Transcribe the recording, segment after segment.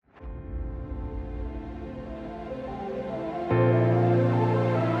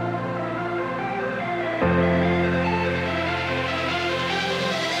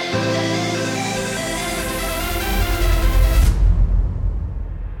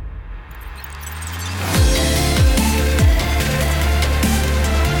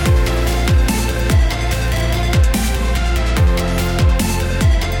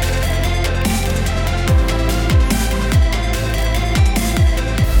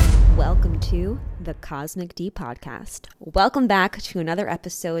to the Cosmic D Podcast. Welcome back to another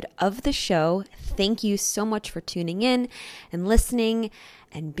episode of the show. Thank you so much for tuning in and listening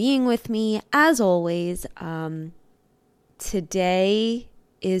and being with me as always. Today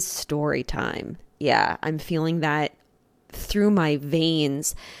is story time. Yeah, I'm feeling that through my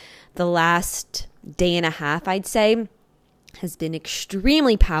veins. The last day and a half, I'd say, has been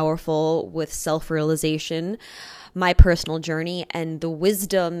extremely powerful with self-realization, my personal journey, and the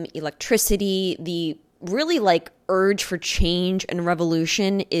wisdom, electricity, the really urge for change and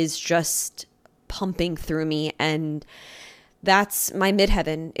revolution is just pumping through me. And that's my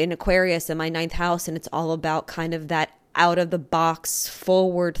midheaven in Aquarius in my ninth house. And it's all about kind of that out of the box,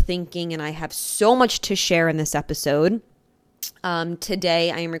 forward thinking. And I have so much to share in this episode.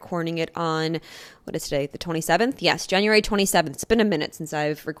 Today I am recording it on, what is today, the 27th? Yes, January 27th. It's been a minute since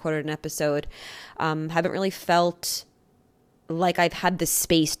I've recorded an episode. Haven't really felt like I've had the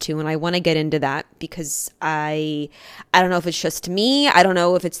space to, and I want to get into that because I don't know if it's just me. I don't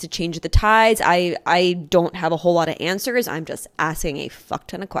know if it's to change the tides. I don't have a whole lot of answers. I'm just asking a fuck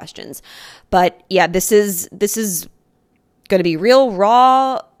ton of questions. But yeah, this is going to be real,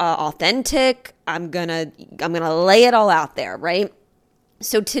 raw, authentic. I'm gonna lay it all out there, right?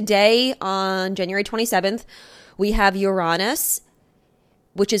 So today on January 27th, we have Uranus,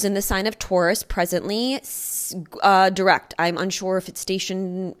 which is in the sign of Taurus presently, direct. I'm unsure if it's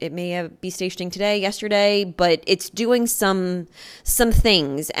stationed. It may be stationing today, yesterday, but it's doing some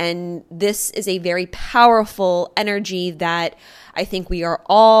things. And this is a very powerful energy that I think we are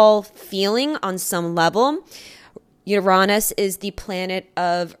all feeling on some level. Uranus is the planet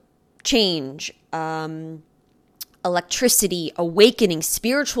of change, electricity, awakening,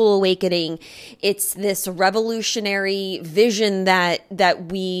 spiritual awakening. It's this revolutionary vision that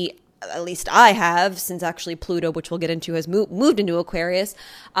we, at least I have, since actually Pluto, which we'll get into, has moved into Aquarius.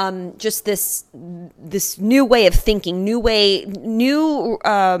 Just this new way of thinking, receiving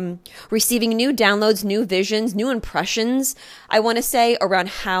new downloads, new visions, new impressions, I want to say, around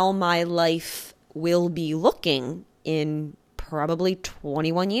how my life will be looking in probably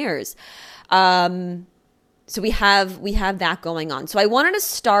 21 years. So we have that going on. So I wanted to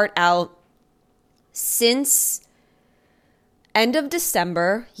start out since end of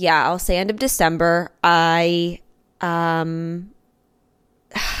December. Yeah, I'll say end of December. I don't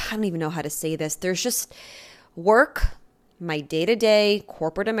even know how to say this. There's just work, my day-to-day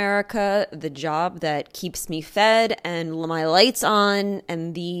corporate America, the job that keeps me fed and my lights on,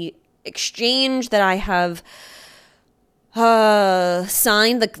 and the exchange that I have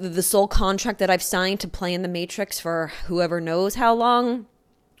signed, the sole contract that I've signed to play in the Matrix for whoever knows how long,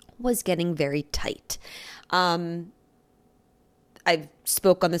 was getting very tight. I've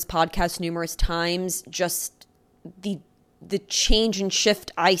spoke on this podcast numerous times, just the change and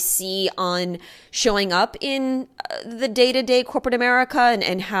shift I see on showing up in the day-to-day corporate America,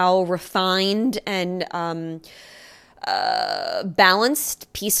 and how refined and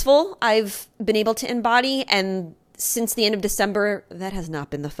balanced, peaceful I've been able to embody. And since the end of December, that has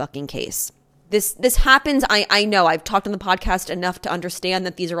not been the fucking case. This happens. I know I've talked on the podcast enough to understand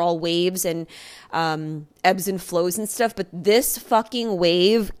that these are all waves and ebbs and flows and stuff. But this fucking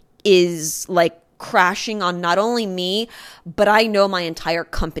wave is crashing on not only me, but I know my entire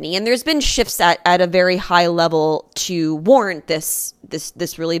company. And there's been shifts at a very high level to warrant this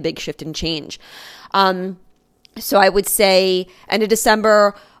really big shift and change. So I would say end of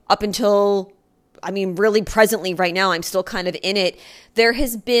December up until, really presently right now, I'm still kind of in it. There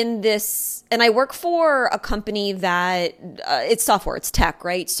has been this, and I work for a company that it's software, it's tech,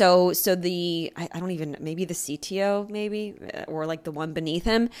 right? So I don't even, maybe the CTO, or the one beneath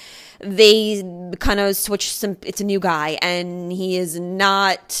him, they kind of switched it's a new guy, and he is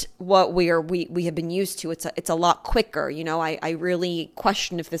not what we have been used to. It's a lot quicker. I really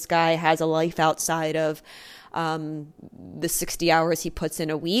question if this guy has a life outside of the 60 hours he puts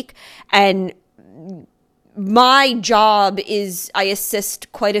in a week. And my job is I assist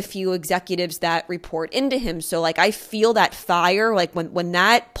quite a few executives that report into him. So I feel that fire, when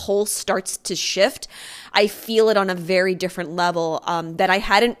that pulse starts to shift, I feel it on a very different level that I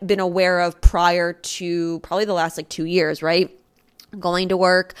hadn't been aware of prior to probably the last 2 years, right? Going to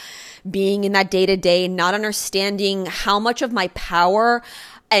work, being in that day-to-day, not understanding how much of my power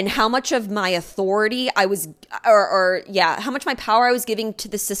and how much of my authority I was, how much my power I was giving to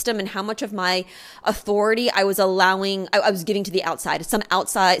the system, and how much of my authority I was allowing, I was giving to the outside,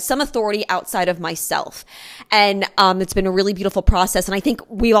 some authority outside of myself. And it's been a really beautiful process. And I think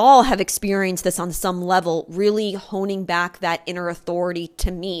we all have experienced this on some level, really honing back that inner authority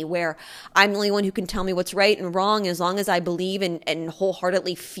to me, where I'm the only one who can tell me what's right and wrong. As long as I believe and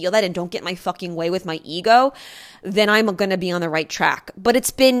wholeheartedly feel that and don't get my fucking way with my ego, then I'm going to be on the right track. But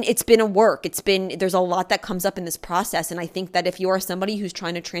it's been a work. There's a lot that comes up in this process. And I think that if you are somebody who's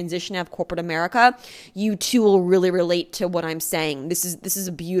trying to transition out of corporate America, you too will really relate to what I'm saying. This is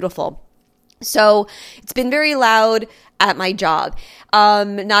beautiful. So it's been very loud at my job.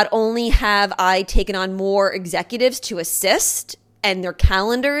 Not only have I taken on more executives to assist and their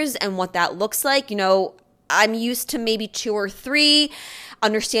calendars and what that looks like, I'm used to maybe 2 or 3,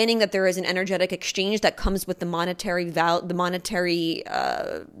 understanding that there is an energetic exchange that comes with the monetary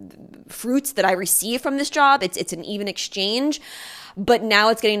fruits that I receive from this job. It's an even exchange. But now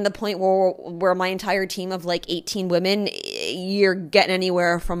it's getting to the point where my entire team of like 18 women, you're getting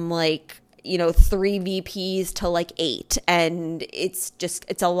anywhere from like, 3 VPs to like 8. And it's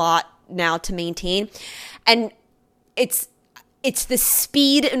a lot now to maintain. And it's the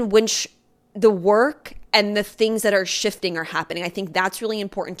speed in which the work and the things that are shifting are happening. I think that's really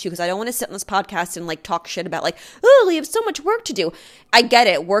important too, because I don't want to sit on this podcast and like talk shit about like, oh, we have so much work to do. I get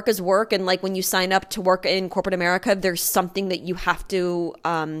it. Work is work. And like when you sign up to work in corporate America, there's something that you have to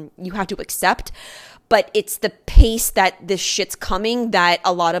accept. But it's the pace that this shit's coming that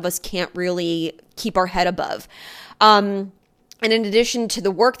a lot of us can't really keep our head above. And in addition to the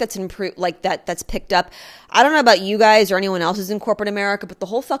work that's improved, like that's picked up, I don't know about you guys or anyone else who's in corporate America, but the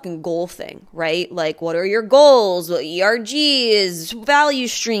whole fucking goal thing, right? Like, what are your goals? What ERGs, value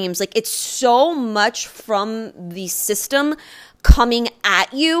streams? Like, it's so much from the system coming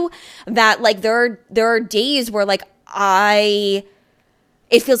at you that like there are days where like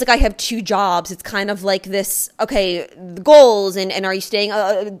it feels like I have 2 jobs. It's kind of like this, okay, the goals and are you staying,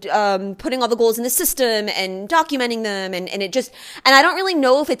 putting all the goals in the system and documenting them and I don't really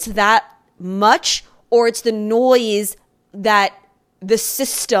know if it's that much or it's the noise that the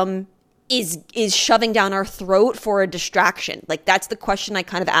system is shoving down our throat for a distraction. Like that's the question I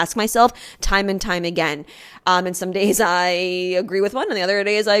kind of ask myself time and time again. And some days I agree with one and the other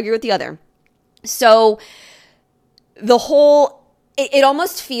days I agree with the other. So the whole, it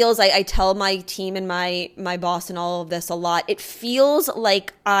almost feels, I tell my team and my boss and all of this a lot, it feels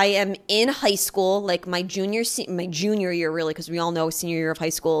like I am in high school, like my junior year really, because we all know senior year of high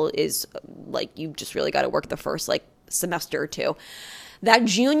school is like you just really got to work the first like semester or 2. That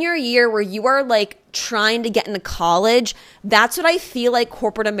junior year where you are like trying to get into college, that's what I feel like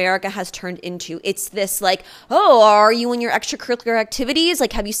corporate America has turned into. It's this like, oh, are you in your extracurricular activities?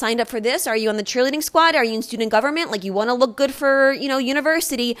 Like, have you signed up for this? Are you on the cheerleading squad? Are you in student government? Like, you want to look good for,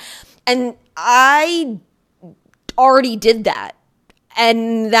 university. And I already did that.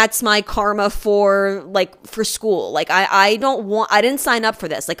 And that's my karma for school. Like, I didn't sign up for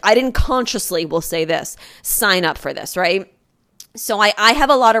this. Like, I didn't consciously, we'll say this, sign up for this, right? So I have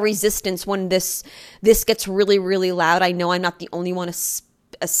a lot of resistance when this gets really, really loud. I know I'm not the only one,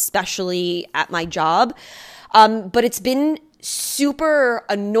 especially at my job. But it's been super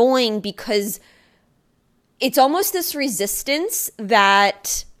annoying because it's almost this resistance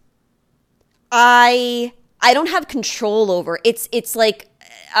that I don't have control over. It's like,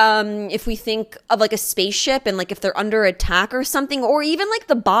 if we think of like a spaceship and like if they're under attack or something, or even like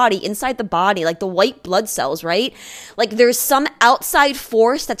the body, inside the body, like the white blood cells, right? Like there's some outside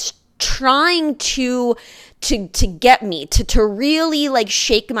force that's trying to get me to really like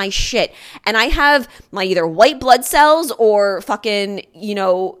shake my shit. And I have my either white blood cells or fucking,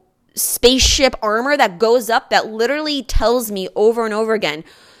 spaceship armor that goes up that literally tells me over and over again,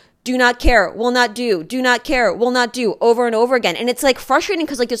 do not care, will not do, do not care, will not do, over and over again. And it's like frustrating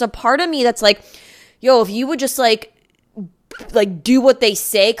because like there's a part of me that's like, yo, if you would just like do what they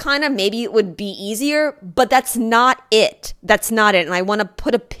say kind of, maybe it would be easier, but that's not it. That's not it. And I want to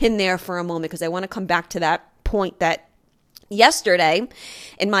put a pin there for a moment because I want to come back to that point that yesterday,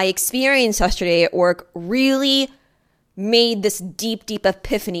 in my experience yesterday at work, really made this deep, deep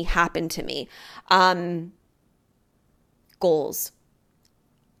epiphany happen to me. Goals.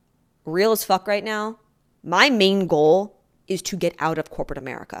 Real as fuck right now, my main goal is to get out of corporate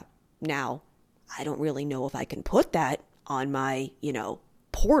America. Now, I don't really know if I can put that on my,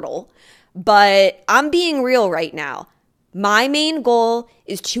 portal, but I'm being real right now. My main goal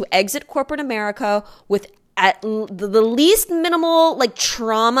is to exit corporate America with at the least minimal like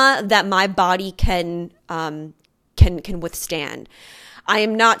trauma that my body can withstand. I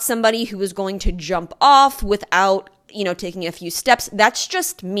am not somebody who is going to jump off without, taking a few steps. That's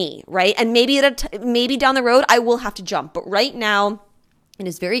just me, right? And maybe down the road I will have to jump. But right now, it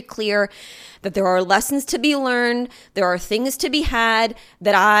is very clear that there are lessons to be learned. There are things to be had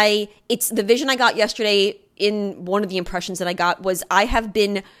it's the vision I got yesterday. In one of the impressions that I got was I have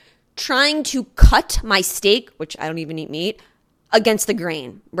been trying to cut my steak, which I don't even eat meat, against the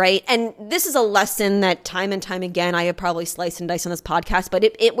grain, right? And this is a lesson that time and time again, I have probably sliced and diced on this podcast, but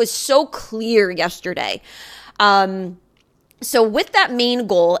it was so clear yesterday. So with that main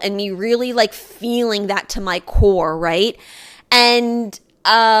goal and me really like feeling that to my core, right? And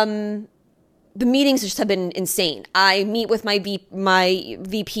the meetings just have been insane. I meet with my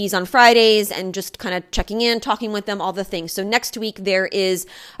VPs on Fridays and just kind of checking in, talking with them, all the things. So next week there is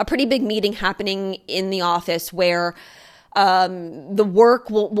a pretty big meeting happening in the office where the work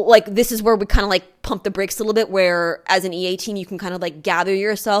will like, this is where we kind of like pump the brakes a little bit, where as an EA team, you can kind of like gather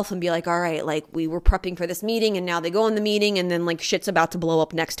yourself and be like, all right, like we were prepping for this meeting and now they go in the meeting and then like shit's about to blow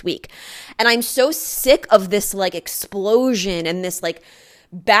up next week. And I'm so sick of this like explosion and this like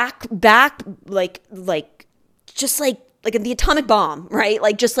back, like just like the atomic bomb, right?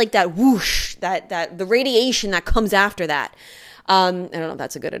 Like just like that whoosh, that the radiation that comes after that. I don't know if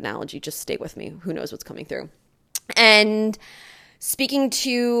that's a good analogy. Just stay with me. Who knows what's coming through. And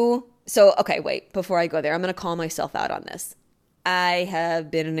okay, wait, before I go there, I'm going to call myself out on this. I have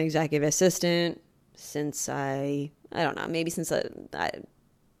been an executive assistant since I don't know, maybe since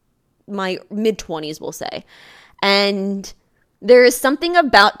my mid-20s, we'll say. And there is something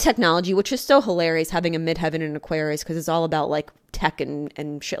about technology, which is so hilarious, having a midheaven and Aquarius, because it's all about like tech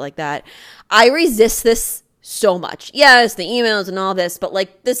and shit like that. I resist this so much. Yes, the emails and all this, but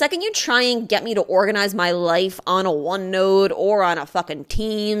like the second you try and get me to organize my life on a OneNote or on a fucking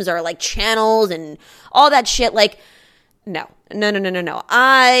Teams or like channels and all that shit, like no.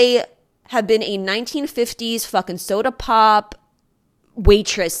 I have been a 1950s fucking soda pop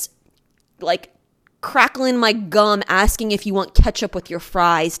waitress, like crackling my gum asking if you want ketchup with your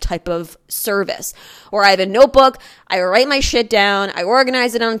fries type of service. Or I have a notebook, I write my shit down, I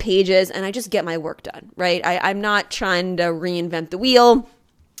organize it on pages, and I just get my work done, right? I'm not trying to reinvent the wheel,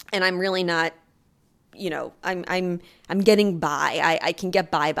 and I'm really not, I'm getting by. I can get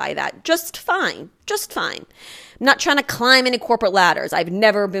by that just fine. I'm not trying to climb any corporate ladders. I've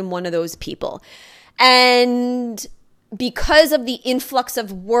never been one of those people. And because of the influx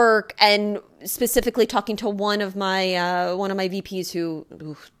of work, and specifically talking to one of my VPs who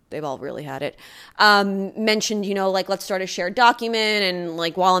they've all really had it, mentioned, like, let's start a shared document, and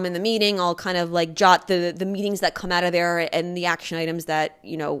like while I'm in the meeting, I'll kind of like jot the meetings that come out of there and the action items that,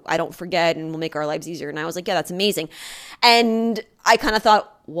 I don't forget and will make our lives easier. And I was like, yeah, that's amazing. And I kind of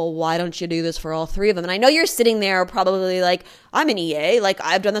thought, well, why don't you do this for all three of them? And I know you're sitting there probably like, I'm an EA, like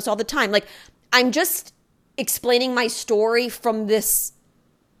I've done this all the time. Like I'm just explaining my story from this.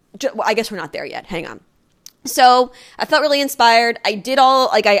 I guess we're not there yet. Hang on. So I felt really inspired. I did all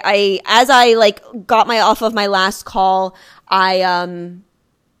like as I like got off of my last call, I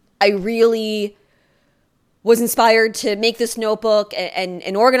really was inspired to make this notebook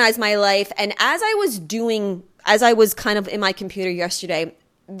and organize my life. And as I was kind of in my computer yesterday,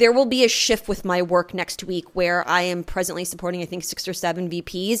 there will be a shift with my work next week where I am presently supporting, I think, 6 or 7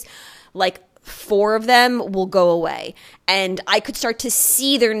 VPs. Like 4 of them will go away, and I could start to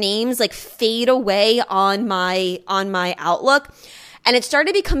see their names like fade away on my Outlook. And it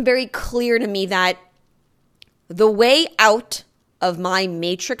started to become very clear to me that the way out of my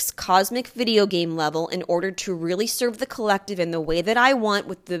Matrix cosmic video game level, in order to really serve the collective in the way that I want,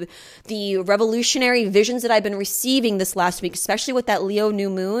 with the revolutionary visions that I've been receiving this last week, especially with that Leo new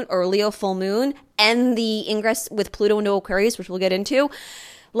moon or Leo full moon and the ingress with Pluto into Aquarius, which we'll get into,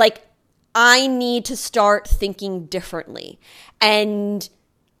 like, I need to start thinking differently. And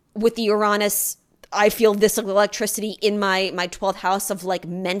with the Uranus, I feel this electricity in my 12th house of like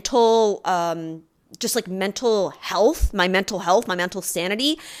mental, just like mental health, my mental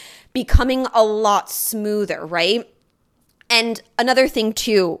sanity becoming a lot smoother, right? And another thing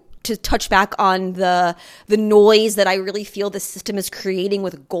too, to touch back on the noise that I really feel the system is creating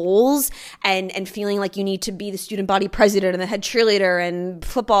with goals and feeling like you need to be the student body president and the head cheerleader and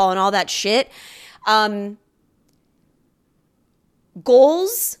football and all that shit.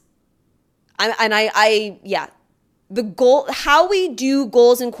 Goals, the goal, how we do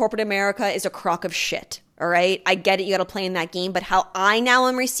goals in corporate America is a crock of shit. All right. I get it. You got to play in that game, but how I now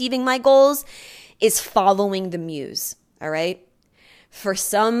am receiving my goals is following the muse. All right. For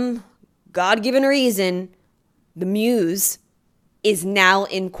some God-given reason, the muse is now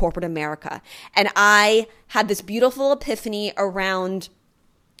in corporate America. And I had this beautiful epiphany around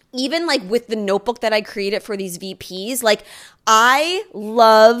even like with the notebook that I created for these VPs, like I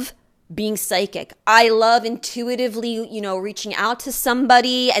love being psychic. I love intuitively, reaching out to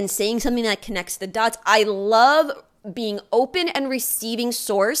somebody and saying something that connects the dots. I love being open and receiving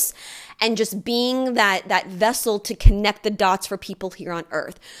source and just being that vessel to connect the dots for people here on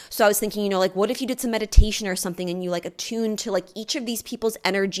earth. So I was thinking, like, what if you did some meditation or something and you like attune to like each of these people's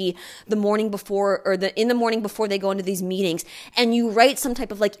energy the morning before or in the morning before they go into these meetings, and you write some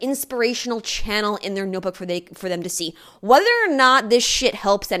type of like inspirational channel in their notebook for them to see. Whether or not this shit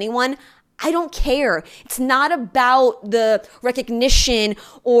helps anyone, I don't care. It's not about the recognition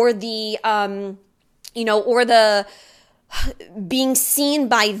or the or the being seen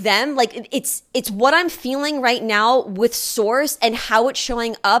by them. Like it's what I'm feeling right now with source and how it's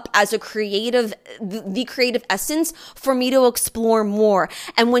showing up as the creative essence for me to explore more.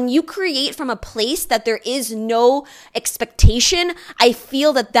 And when you create from a place that there is no expectation, I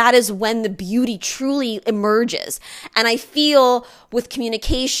feel that is when the beauty truly emerges. And I feel with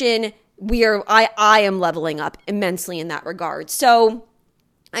communication, I am leveling up immensely in that regard. So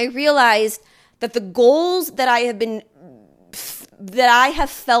I realized that the goals that I have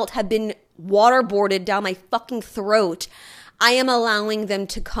felt have been waterboarded down my fucking throat, I am allowing them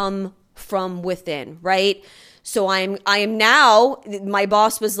to come from within, right? So I am now, my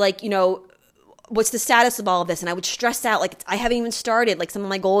boss was like, what's the status of all of this? And I would stress out, like, I haven't even started. Like, some of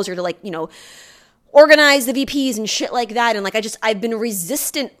my goals are to, like, organize the VPs and shit like that. And like, I've been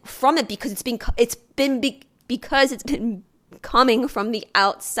resistant from it because it's been coming from the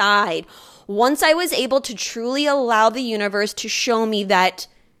outside. Once I was able to truly allow the universe to show me that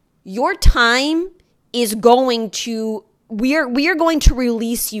your time is going to, we are going to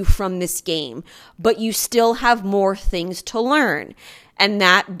release you from this game, but you still have more things to learn. And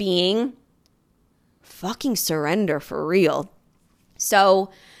that being fucking surrender for real.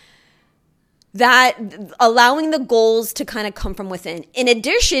 So that allowing the goals to kind of come from within, in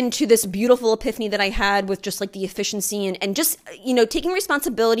addition to this beautiful epiphany that I had with just like the efficiency and just, taking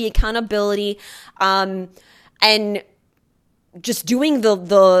responsibility, accountability, and just doing the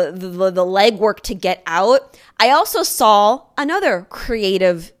legwork to get out. I also saw another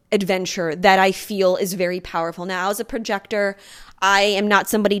creative adventure that I feel is very powerful. Now, as a projector, I am not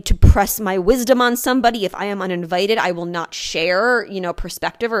somebody to press my wisdom on somebody. If I am uninvited, I will not share,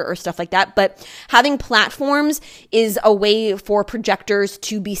 perspective or stuff like that. But having platforms is a way for projectors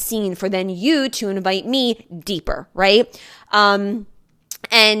to be seen, for then you to invite me deeper, right? And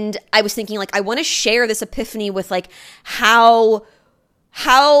I was thinking, like, I want to share this epiphany with like how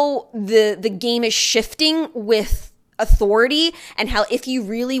the game is shifting with authority, and how if you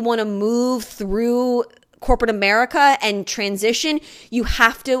really want to move through corporate America and transition, you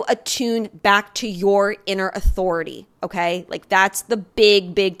have to attune back to your inner authority. Okay. Like that's the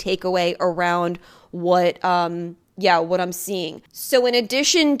big takeaway around what I'm seeing. So in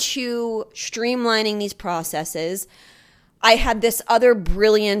addition to streamlining these processes, I had this other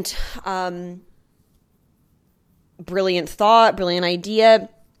brilliant thought, brilliant idea,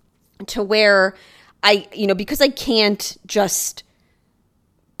 to where because I can't just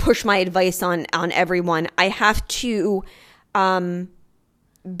push my advice on everyone, I have to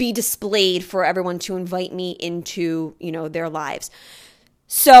be displayed for everyone to invite me into, their lives.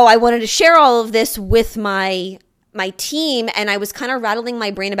 So I wanted to share all of this with my team, and I was kind of rattling my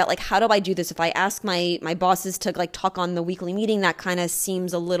brain about like, how do I do this? If I ask my bosses to like talk on the weekly meeting, that kind of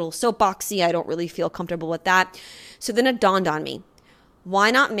seems a little soapboxy. I don't really feel comfortable with that. So then it dawned on me,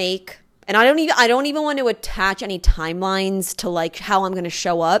 why not make, and I don't even want to attach any timelines to like how I'm going to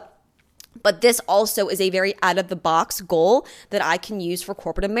show up. But this also is a very out of the box goal that I can use for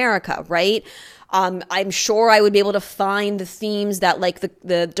corporate America, right? I'm sure I would be able to find the themes that like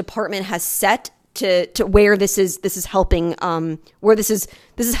the department has set to where this is helping, where this is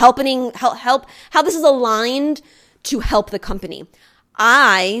helping help how this is aligned to help the company.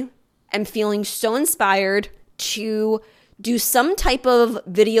 I am feeling so inspired to do some type of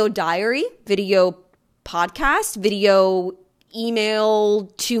video diary, video podcast, video email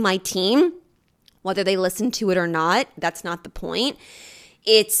to my team, whether they listen to it or not. That's not the point.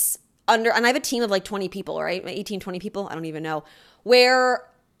 It's and I have a team of like 20 people, right? 18, 20 people. I don't even know, where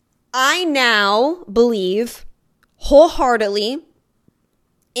I now believe wholeheartedly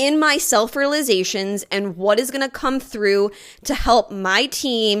in my self-realizations and what is going to come through to help my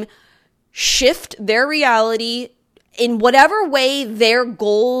team shift their reality in whatever way their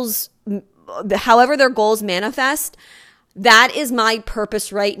goals, however their goals manifest. That is my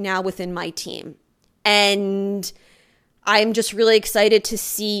purpose right now within my team. And I'm just really excited to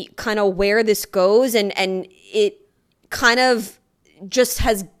see kind of where this goes. And it kind of just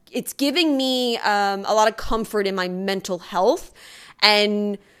it's giving me a lot of comfort in my mental health,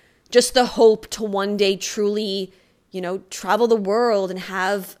 and just the hope to one day truly, travel the world and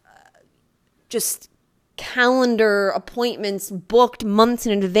have just calendar appointments booked months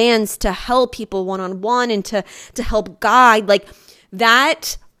in advance to help people one-on-one and to help guide. Like,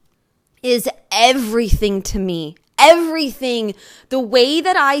 that is everything to me. Everything. The way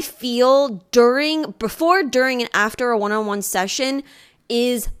that I feel before, during, and after a one-on-one session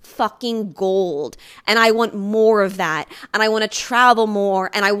is fucking gold. And I want more of that. And I want to travel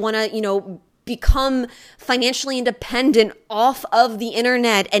more. And I want to, become financially independent off of the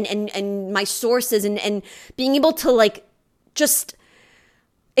internet and my sources, and being able to like just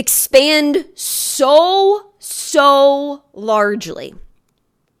expand so largely.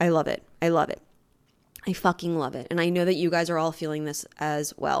 I love it. I love it. I fucking love it. And I know that you guys are all feeling this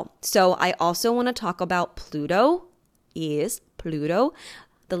as well. So I also want to talk about Pluto. Is Pluto,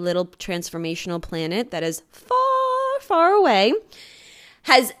 the little transformational planet that is far away,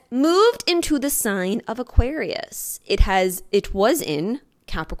 has moved into the sign of Aquarius. It was in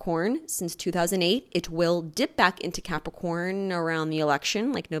Capricorn since 2008. It will dip back into Capricorn around the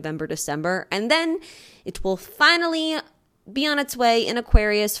election, like November, December, and then it will finally be on its way in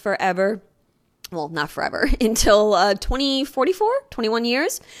Aquarius forever. Well, not forever, until 2044, 21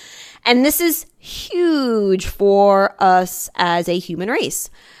 years. And this is huge for us as a human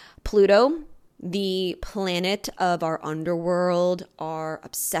race. Pluto, the planet of our underworld, our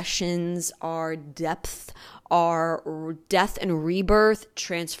obsessions, our depth, our death and rebirth,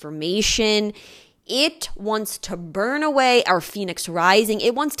 transformation. It wants to burn away our phoenix rising.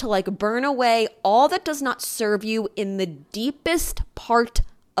 It wants to like burn away all that does not serve you in the deepest part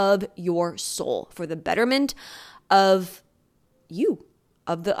of your soul for the betterment of you,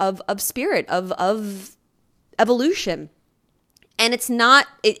 of spirit, of evolution. And it's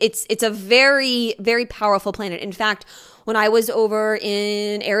a very, very powerful planet. In fact, when I was over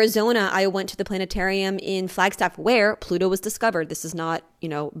in Arizona, I went to the planetarium in Flagstaff where Pluto was discovered. This is not,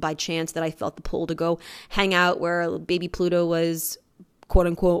 by chance that I felt the pull to go hang out where baby Pluto was, quote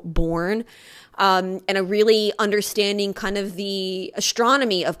unquote, born. And a really understanding kind of the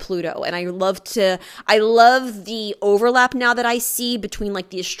astronomy of Pluto. And I love the overlap now that I see between like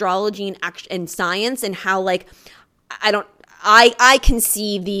the astrology and science, and how like, I can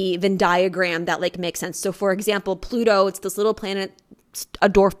see the Venn diagram that like makes sense. So for example, Pluto, it's this little planet, a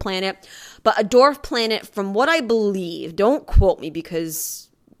dwarf planet, but a dwarf planet, from what I believe, don't quote me because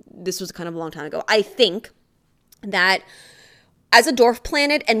this was kind of a long time ago. I think that as a dwarf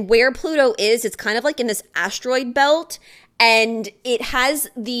planet, and where Pluto is, it's kind of like in this asteroid belt, and it has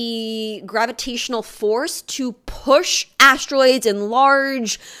the gravitational force to push asteroids and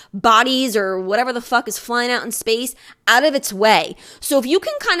large bodies or whatever the fuck is flying out in space out of its way. So if you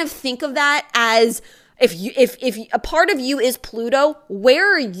can kind of think of that as if a part of you is Pluto,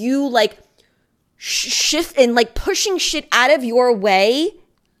 where are you like shift and like pushing shit out of your way?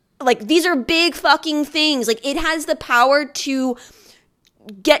 Like, these are big fucking things. Like, it has the power to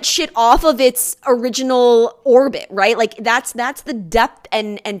get shit off of its original orbit, right? Like, that's the depth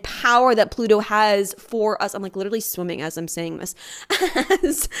and power that Pluto has for us. I'm like literally swimming as I'm saying this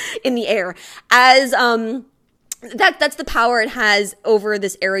as in the air. As that's the power it has over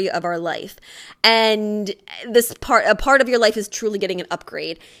this area of our life. And a part of your life is truly getting an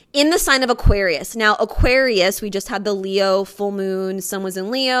upgrade in the sign of Aquarius. Now, Aquarius, we just had the Leo full moon. Sun was in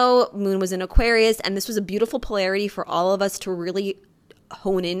Leo, moon was in Aquarius. And this was a beautiful polarity for all of us to really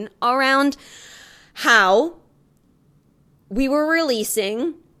hone in around how we were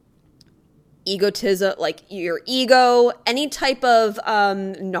releasing egotism, like your ego, any type of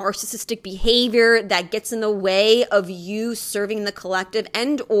narcissistic behavior that gets in the way of you serving the collective,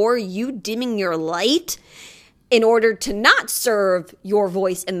 and or you dimming your light in order to not serve your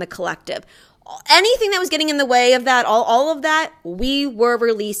voice in the collective. Anything that was getting in the way of that, all of that, we were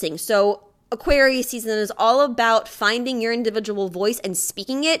releasing. So Aquarius season is all about finding your individual voice and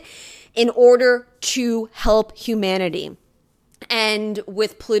speaking it in order to help humanity. And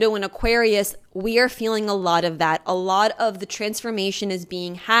with Pluto and Aquarius, we are feeling a lot of that. A lot of the transformation is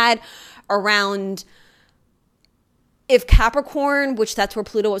being had around, if Capricorn, which that's where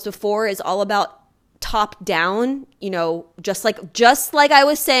Pluto was before, is all about top down, just like I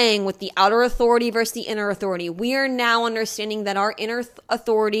was saying with the outer authority versus the inner authority, we are now understanding that our inner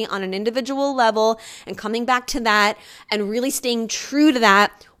authority on an individual level, and coming back to that and really staying true to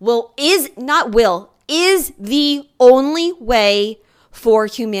that is the only way for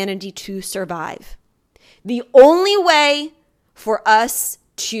humanity to survive. The only way for us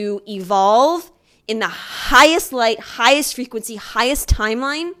to evolve in the highest light, highest frequency, highest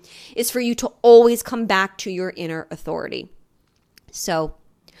timeline is for you to always come back to your inner authority. So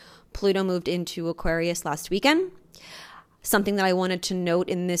Pluto moved into Aquarius last weekend. Something that I wanted to note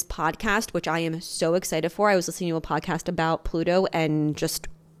in this podcast, which I am so excited for. I was listening to a podcast about Pluto and just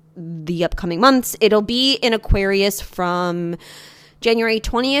the upcoming months. It'll be in Aquarius from January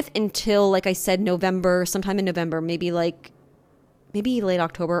 20th until, like I said, November, sometime in November, maybe late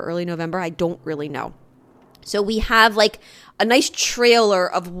October, early November. I don't really know. So we have like a nice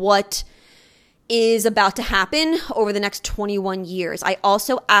trailer of what is about to happen over the next 21 years. I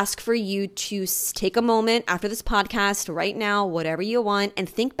also ask for you to take a moment after this podcast right now, whatever you want, and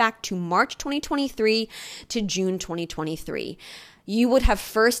think back to March 2023 to June 2023. You would have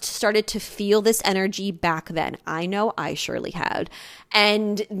first started to feel this energy back then. I know I surely had.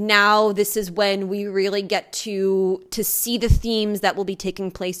 And now this is when we really get to see the themes that will be taking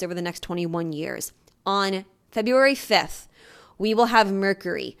place over the next 21 years. On February 5th, we will have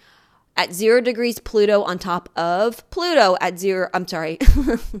Mercury at 0 degrees Pluto on top of Pluto at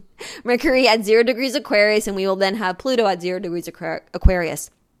Mercury at 0 degrees Aquarius, and we will then have Pluto at 0 degrees Aquarius.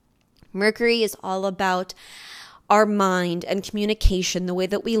 Mercury is all about our mind and communication, the way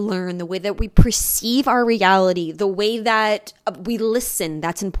that we learn, the way that we perceive our reality, the way that we listen.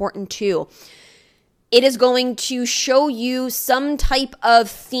 That's important too. It is going to show you some type of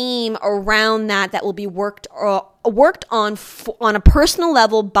theme around that will be worked on a personal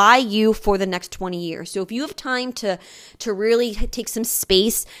level by you for the next 20 years. So if you have time to really take some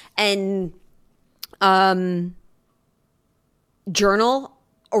space and journal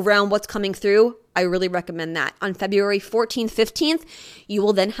around what's coming through, I really recommend that. On February 14th, 15th, you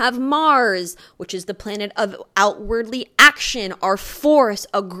will then have Mars, which is the planet of outwardly action, our force,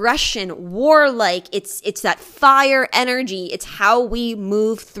 aggression, warlike. It's that fire energy. It's how we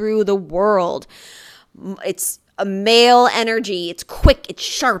move through the world. It's a male energy. It's quick. It's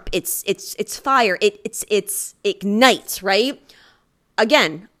sharp. It's fire. It ignites, right?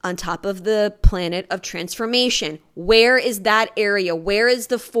 Again, on top of the planet of transformation. Where is that area? Where is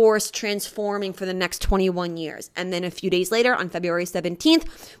the force transforming for the next 21 years? And then a few days later, on February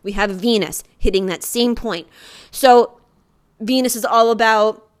 17th, we have Venus hitting that same point. So Venus is all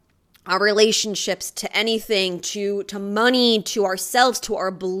about our relationships to anything, to money, to ourselves, to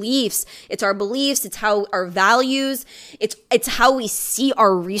our beliefs. It's our beliefs. It's how our values. It's how we see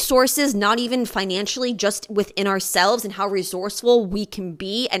our resources, not even financially, just within ourselves, and how resourceful we can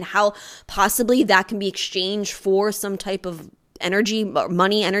be, and how possibly that can be exchanged for some type of energy,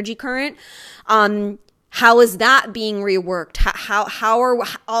 money, energy current. How is that being reworked? How are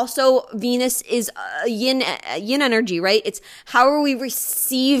also Venus is yin energy, right? It's how are we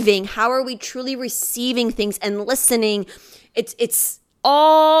receiving? How are we truly receiving things and listening? It's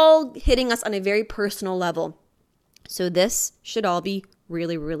all hitting us on a very personal level. So this should all be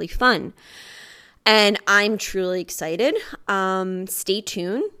really, really fun. And I'm truly excited. Stay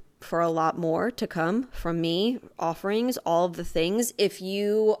tuned for a lot more to come from me, offerings, all of the things. If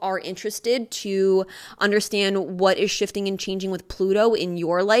you are interested to understand what is shifting and changing with Pluto in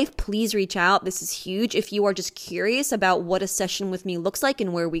your life, please reach out. This is huge. If you are just curious about what a session with me looks like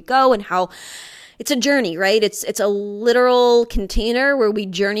and where we go and how it's a journey, right? It's a literal container where we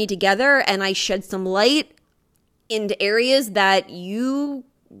journey together, and I shed some light into areas that you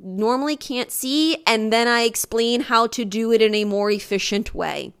normally can't see, and then I explain how to do it in a more efficient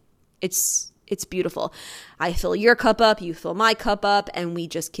way. It's beautiful. I fill your cup up, you fill my cup up, and we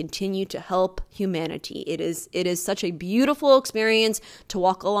just continue to help humanity. It is such a beautiful experience to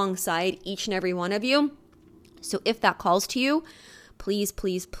walk alongside each and every one of you. So if that calls to you, please,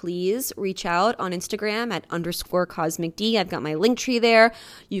 please, please reach out on Instagram at _CosmicD. I've got my link tree there.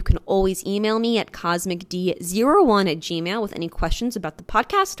 You can always email me at cosmicd01@gmail with any questions about the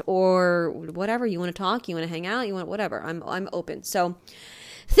podcast or whatever. You want to talk, you want to hang out, you want whatever. I'm open. So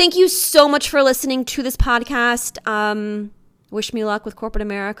thank you so much for listening to this podcast. Wish me luck with corporate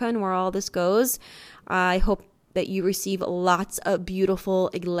America and where all this goes. I hope that you receive lots of beautiful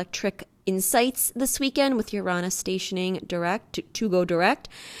electric insights this weekend with Uranus stationing direct to go direct,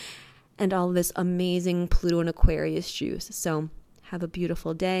 and all this amazing Pluto and Aquarius juice. So have a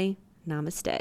beautiful day. Namaste.